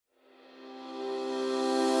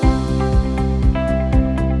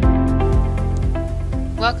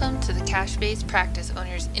Welcome to the Cash-Based Practice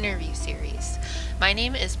Owners Interview Series. My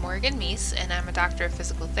name is Morgan Meese, and I'm a doctor of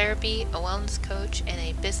physical therapy, a wellness coach, and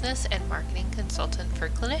a business and marketing consultant for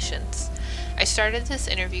clinicians. I started this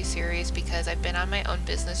interview series because I've been on my own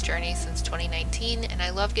business journey since 2019, and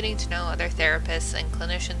I love getting to know other therapists and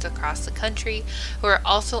clinicians across the country who are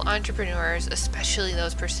also entrepreneurs, especially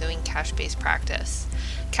those pursuing cash-based practice.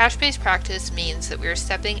 Cash-based practice means that we are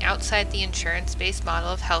stepping outside the insurance-based model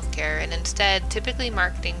of healthcare and instead typically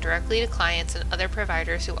marketing directly to clients and other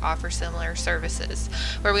providers who offer similar services,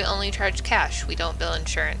 where we only charge cash, we don't bill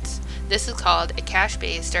insurance. This is called a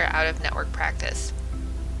cash-based or out-of-network practice.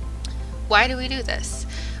 Why do we do this?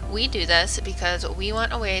 We do this because we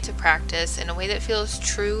want a way to practice in a way that feels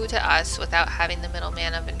true to us without having the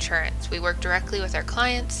middleman of insurance. We work directly with our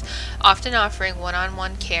clients, often offering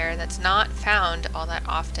one-on-one care that's not found all that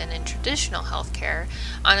often in traditional healthcare,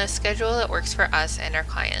 on a schedule that works for us and our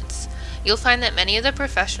clients. You'll find that many of the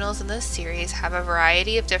professionals in this series have a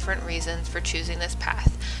variety of different reasons for choosing this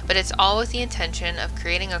path, but it's all with the intention of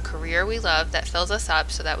creating a career we love that fills us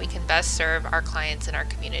up so that we can best serve our clients and our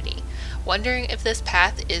community. Wondering if this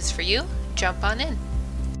path is for you? Jump on in.